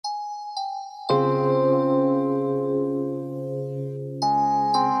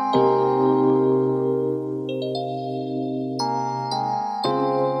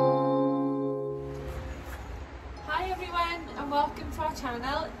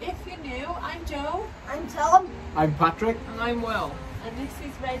If you're new, I'm Jo. I'm Tom. I'm Patrick. And I'm Will. And this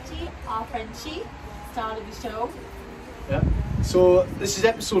is Reggie, our Frenchie, star of the show. Yeah. So this is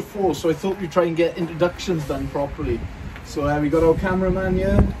episode 4, so I thought we'd try and get introductions done properly. So we got our cameraman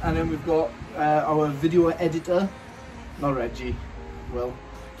here, and then we've got our video editor, not Reggie, Will.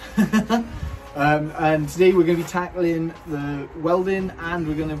 And today we're going to be tackling the welding, and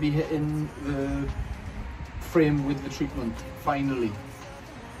we're going to be hitting the frame with the treatment, finally.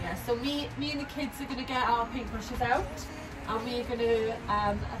 Yeah, so me and the kids are going to get our paintbrushes out, and we're going to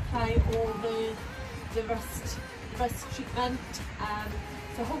apply all the rust treatment.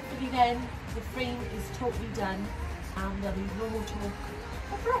 So hopefully then the frame is totally done, and there'll be no more talk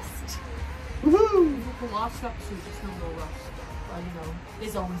of rust. Woohoo! The last episode, there's no more rust. Well, you know,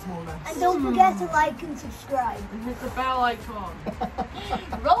 there's always more rust. And don't forget to like and subscribe. And hit the bell icon.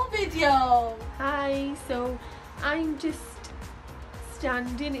 Roll video! Hi, so I'm just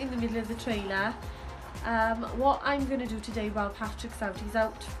standing in the middle of the trailer. What I'm going to do today while Patrick's out, he's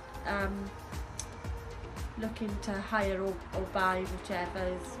out looking to hire or buy,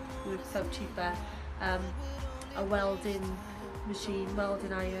 whichever works out cheaper, a welding machine,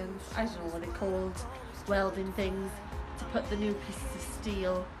 welding irons, I don't know what they're called, welding things, to put the new pieces of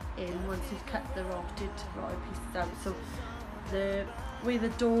steel in once you've cut the rotted pieces out. So where the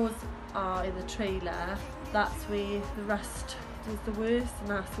doors are in the trailer, that's where the rust was the worst, and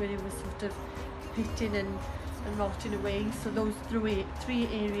that's where it was sort of pitting and rotting away. So those three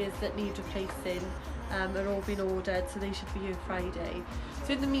areas that need replacing are all been ordered, so they should be here Friday.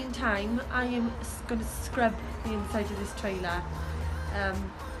 So in the meantime, I am going to scrub the inside of this trailer.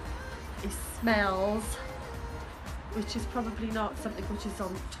 It smells, which is probably not something which is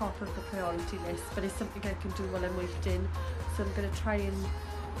on top of the priority list, but it's something I can do while I'm waiting. So I'm going to try and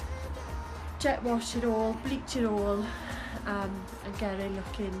jet wash it all, bleach it all, and get it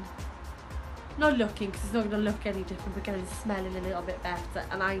looking, because it's not going to look any different, but get it smelling a little bit better.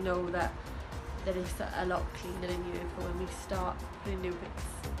 And I know that there is a lot cleaner in here for when we start putting new bits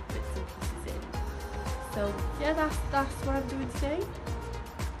and pieces in. So yeah, that's what I'm doing today.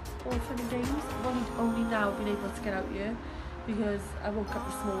 All fun and games. I've only now been able to get out here because I woke up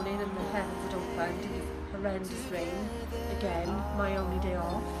this morning and the heavens had opened. It was horrendous rain. Again, my only day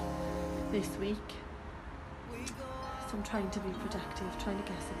off this week. So I'm trying to be productive, trying to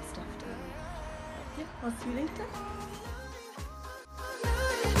get some stuff done. Yeah, I'll see you later.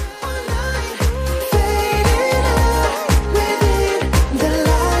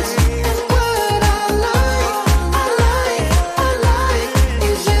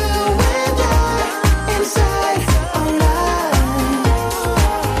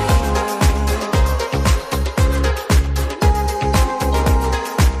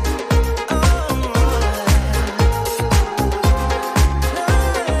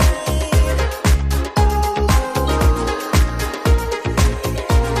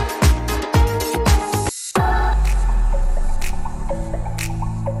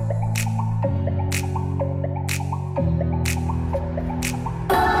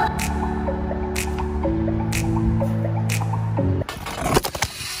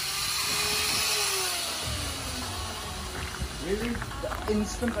 Really? The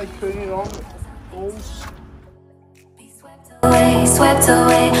instant I turn it on, it falls. Swept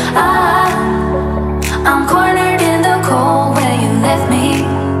away. I'm cornered in the cold where you left me.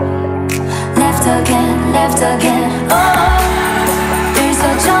 Left again. Oh, there's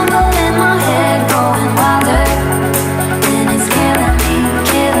a jungle in my head growing wilder, and it's killing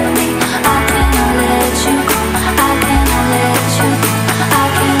me. I cannot let you go.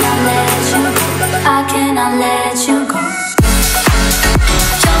 I cannot let you go.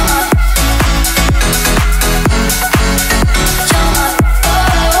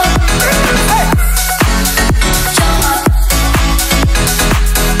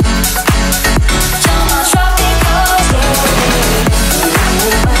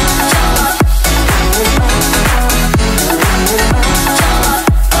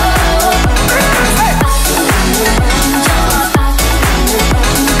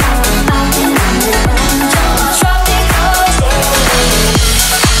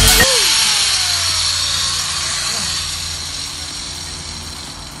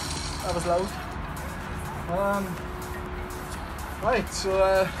 That was loud. Right, so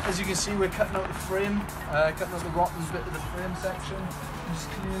as you can see, we're cutting out the frame, cutting out the rotten bit of the frame section. I'm just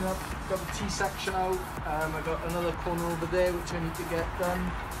cleaning up, got the T section out. I got another corner over there which I need to get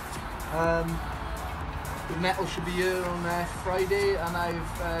done. The metal should be here on Friday, and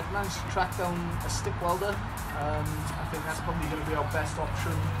I've managed to track down a stick welder. I think that's probably going to be our best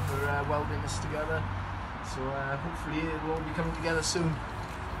option for welding this together. So hopefully it will all be coming together soon.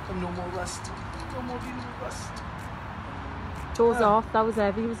 And no more rust. No more dealing with rust. Doors off, that was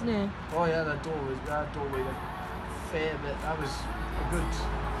heavy, wasn't it? Oh yeah, that door weighed a fair bit. That was a good,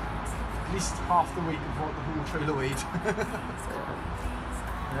 at least half the weight of what the whole trailer weighed.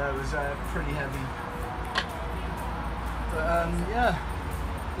 Yeah, it was pretty heavy. But yeah,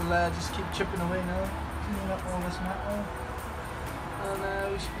 we'll just keep chipping away now, cleaning up all this metal,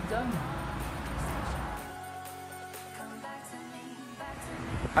 and we should be done.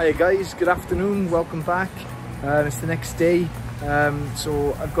 Hiya guys, good afternoon, welcome back. It's the next day,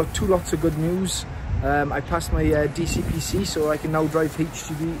 so I've got two lots of good news. I passed my DCPC, so I can now drive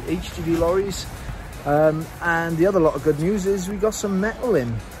HGV lorries. And the other lot of good news is we got some metal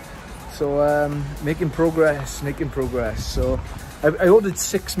in. So making progress. So I ordered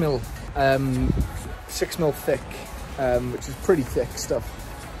 6mm thick, which is pretty thick stuff.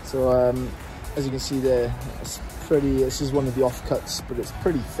 So as you can see there, it's pretty. This is one of the offcuts, but it's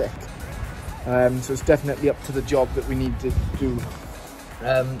pretty thick. So it's definitely up to the job that we need to do.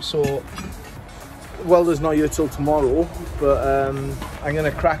 So welder's not here till tomorrow, but I'm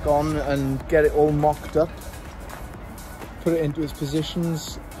gonna crack on and get it all mocked up, put it into its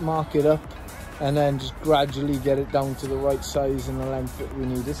positions, mark it up, and then just gradually get it down to the right size and the length that we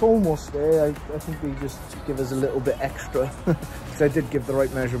need. It's almost there. I think they just give us a little bit extra because I did give the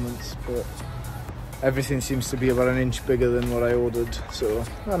right measurements, but everything seems to be about an inch bigger than what I ordered, so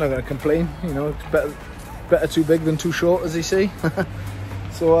I'm not going to complain. You know, it's better too big than too short, as they say.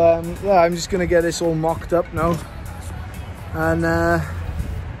 So yeah, I'm just going to get this all mocked up now, and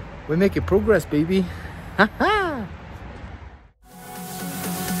we're making progress, baby. Ha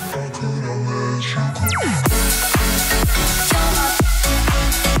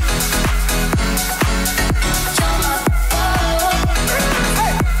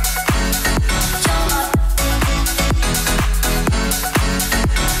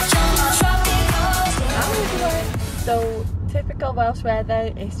So typical Welsh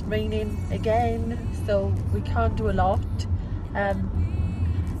weather, it's raining again, so we can't do a lot.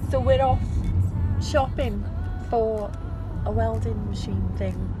 So we're off shopping for a welding machine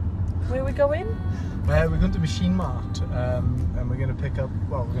thing. Where are we going? We're going to Machine Mart, and we're going to pick up,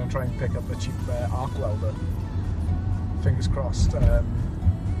 well, we're going to try and pick up a cheap arc welder. Fingers crossed.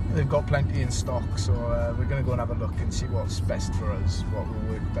 They've got plenty in stock, so we're going to go and have a look and see what's best for us, what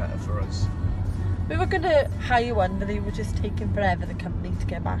will work better for us. We were going to hire one, but they were just taking forever, the company, to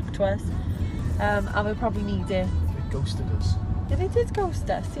get back to us. And we'll probably need it. They ghosted us. Yeah, they did ghost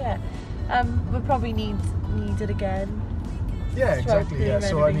us, yeah. We'll probably need it again. Yeah, exactly, yeah.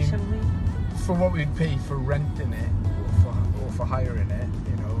 So I mean, for what we'd pay for renting it, or for hiring it,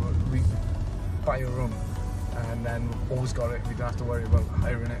 you know, we buy a room, and then we've always got it. We don't have to worry about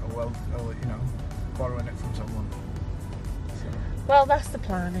hiring it or you know, borrowing it from someone. Well, that's the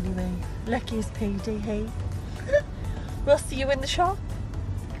plan anyway. Luckiest payday, hey? We'll see you in the shop.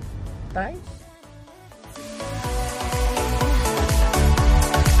 Bye.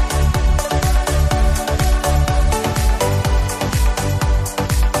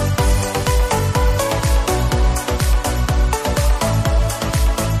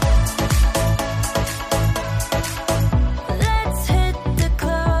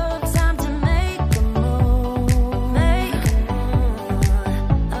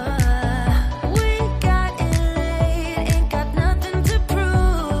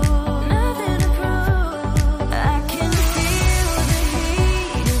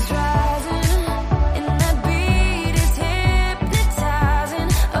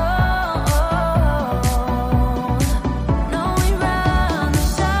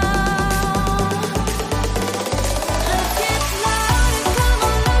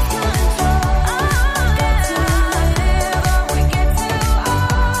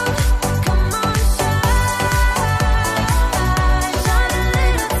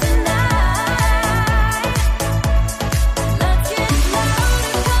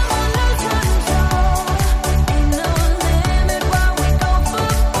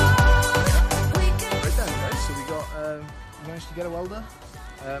 To get a welder.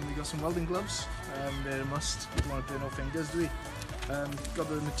 We got some welding gloves. They're a must. We don't want to burn our fingers, do we? Got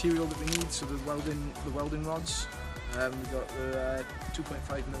the material that we need, so the welding rods. We got the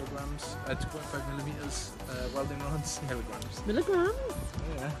 2.5 milligrams, 2.5 millimeters welding rods. Milligrams. Milligrams? Oh,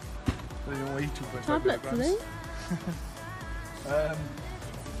 yeah. They don't weigh 2.5 tablets, milligrams. And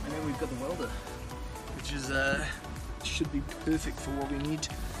then we've got the welder, which is should be perfect for what we need.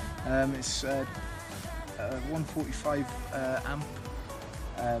 It's 145 amp,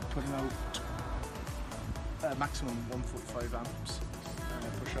 putting out maximum 145 amps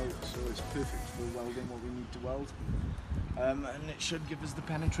push out, so it's perfect for welding what we need to weld. and it should give us the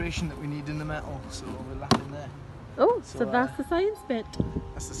penetration that we need in the metal, so we're laughing there. Oh, so that's the science bit.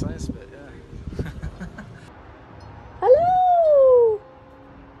 That's the science bit, yeah. Hello!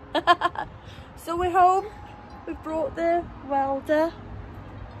 So we're home. We've brought the welder.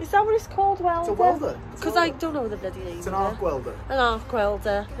 Is that what it's called, welder? It's a welder. Because I don't know the bloody name. It's an arc welder. An arc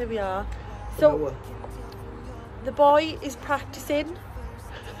welder. Here we are. So the boy is practicing.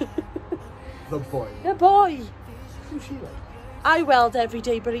 The boy. The boy. Who's she like? I weld every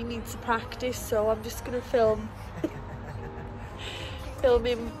day, but he needs to practice, so I'm just gonna film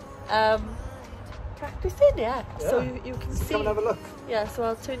him practicing. Yeah. So you can see. Come and have a look. Yeah. So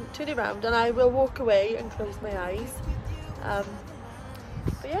I'll turn it around, and I will walk away and close my eyes.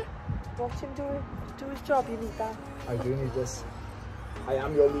 But yeah, watch him do his job. You need that. I do need this. I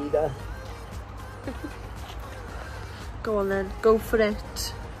am your leader. Go on then, go for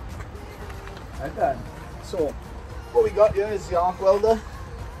it. Okay. So what we got here is the arc welder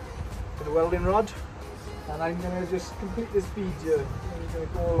with a welding rod, and I'm gonna just complete this bead here. I'm gonna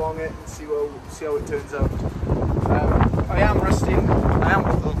go along it and see how it turns out. I am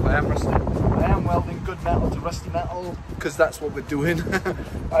welding good metal to rusty metal because that's what we're doing.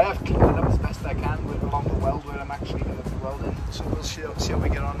 I have cleaned it up as best I can with along the weld where I'm actually going to be welding. So we'll see how we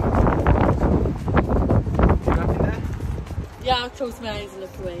get on. You happy there? Yeah, I'll close my eyes and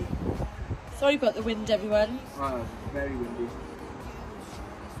look away. Sorry about the wind, everyone. Oh, very windy.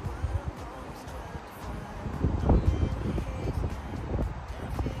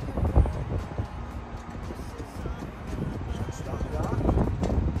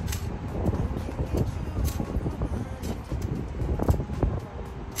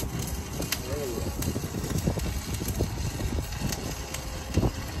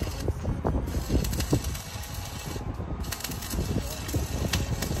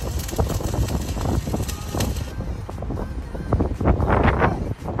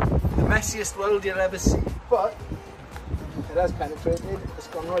 Messiest weld you'll ever see, but it has penetrated. It's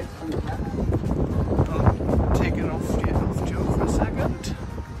gone right through the metal. I'll take it off Joe for a second.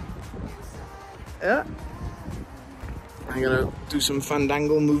 Yeah. I'm gonna do some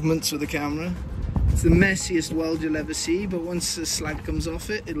fandangle movements with the camera. It's the messiest weld you'll ever see, but once the slag comes off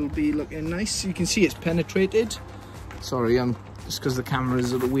it, it'll be looking nice. You can see it's penetrated. Sorry, just because the camera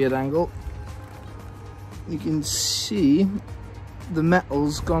is at a weird angle. You can see the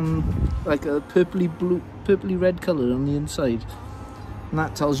metal's gone like a purpley red colour on the inside, and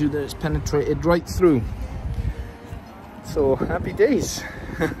that tells you that it's penetrated right through. So happy days.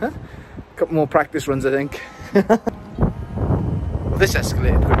 A couple more practice runs, I think. Well, this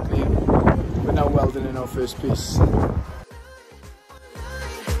escalated quickly. We're now welding in our first piece.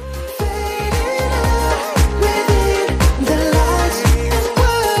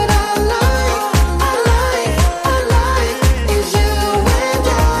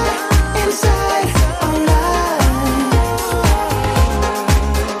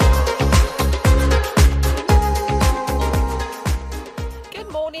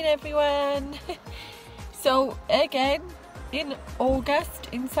 Everyone. So again, in August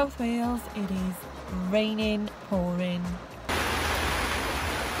in South Wales, it is raining, pouring.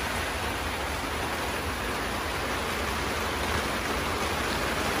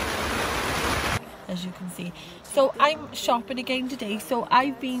 As you can see. So I'm shopping again today. So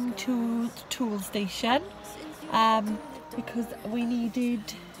I've been to the tool station because we needed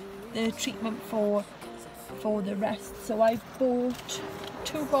the treatment for the rust. So I bought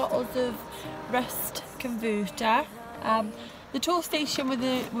 2 bottles of rust converter. The tool station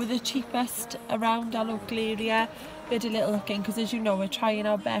were the cheapest around our local area. We had a little look in because, as you know, we're trying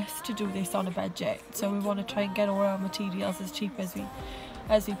our best to do this on a budget. So we want to try and get all our materials as cheap as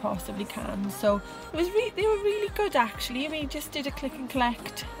we possibly can. So it was they were really good actually. We just did a click and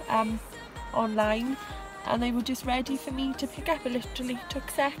collect online, and they were just ready for me to pick up. It literally took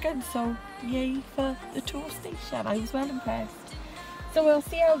seconds. So yay for the tool station. I was well impressed. So we'll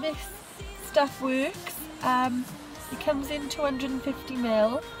see how this stuff works. It comes in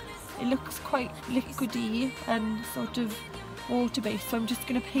 250ml. It looks quite liquidy and sort of water-based, so I'm just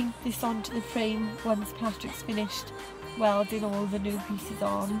going to paint this onto the frame once Patrick's finished welding all the new pieces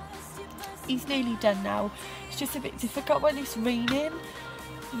on. He's nearly done now. It's just a bit difficult when it's raining.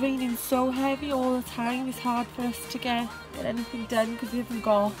 It's raining so heavy all the time. It's hard for us to get anything done because we haven't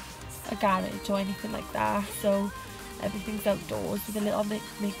got a garage or anything like that. So everything's outdoors with a little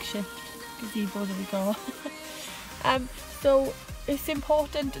makeshift gazebo that we got. So it's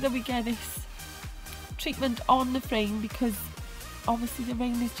important that we get this treatment on the frame because obviously the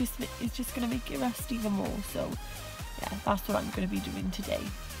rain is just going to make it rust even more. So yeah, that's what I'm going to be doing today.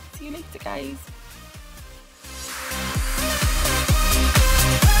 See you later, guys.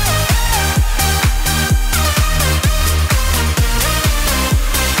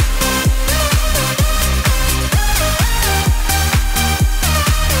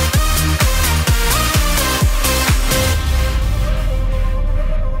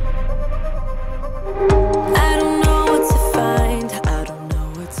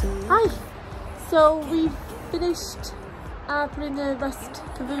 So we've finished putting the rust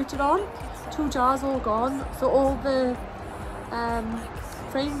converter on. 2 jars all gone. So all the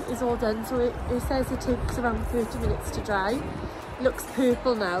frame is all done. So it says it takes around 30 minutes to dry. It looks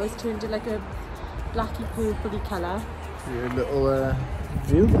purple now. It's turned to like a blacky purpley colour. Your little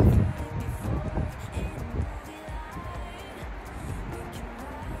view.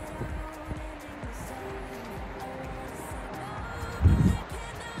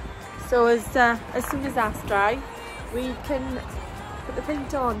 So as soon as that's dry, we can put the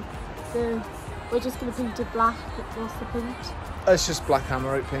paint on. So we're just going to paint it black. What's the paint? It's just black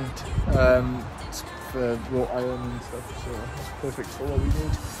hammerite paint. It's for wrought iron and stuff, so that's perfect for what we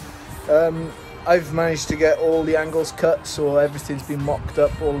need. I've managed to get all the angles cut, so everything's been mocked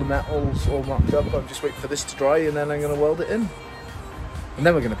up, all the metal's all mocked up. I'm just waiting for this to dry and then I'm going to weld it in. And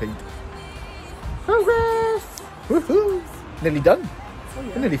then we're going to paint. Progress! Woohoo! Nearly done. Oh,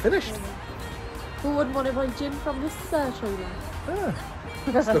 yeah. We're nearly finished. Who wouldn't want to buy gin from this trailer? Ah,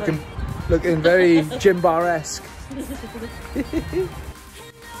 it's looking very gym bar-esque.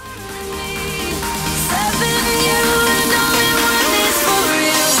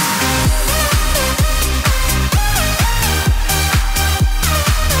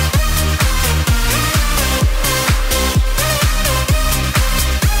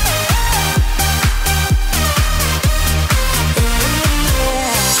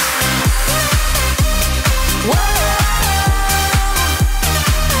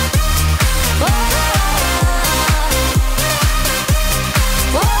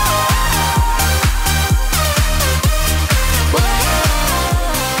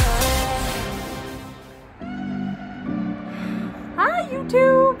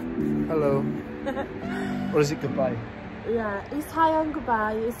 Hello. Or is it goodbye? Yeah, it's hi and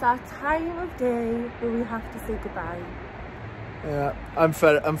goodbye. It's that time of day where we have to say goodbye. Yeah, I'm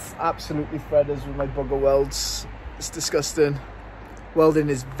absolutely fredders with my bugger welds. It's disgusting. Welding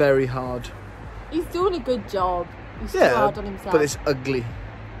is very hard. He's doing a good job. He's so hard on himself. But it's ugly.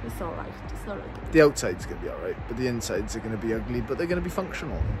 It's alright. It's alright. The outside's going to be alright, but the insides are going to be ugly, but they're going to be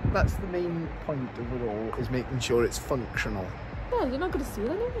functional. That's the main point of it all, is making sure it's functional. Yeah, you're not going to see it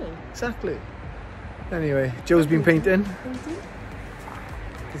anyway. Exactly. Anyway, Joe's been painting. You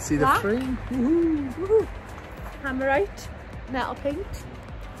can see the frame. Woohoo! Woohoo! Hammerite, metal paint.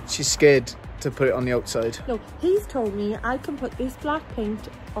 She's scared to put it on the outside. No, he's told me I can put this black paint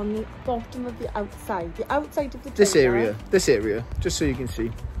on the bottom of the outside of the trailer. This area, just so you can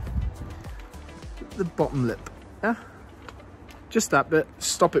see. The bottom lip, yeah? Just that bit.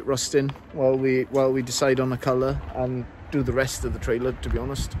 Stop it rusting while we decide on a colour and do the rest of the trailer, to be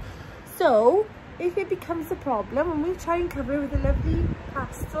honest. So, if it becomes a problem and we try and cover it with a lovely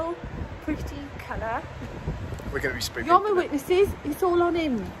pastel, pretty colour. We're going to be spray painting. You're my witnesses, it's all on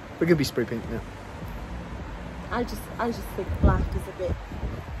him. We're going to be spray painting it. I just think black is a bit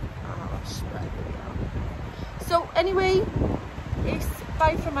harsh, but there we are. So anyway, it's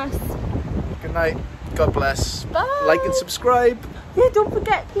bye from us. Good night. God bless. Bye. Like and subscribe. Yeah, don't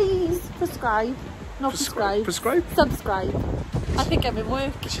forget, please, subscribe. Not subscribe. Prescribe? Subscribe. I think I'm in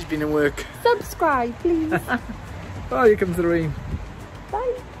work. She's been in work. Subscribe, please. Oh, here comes the rain.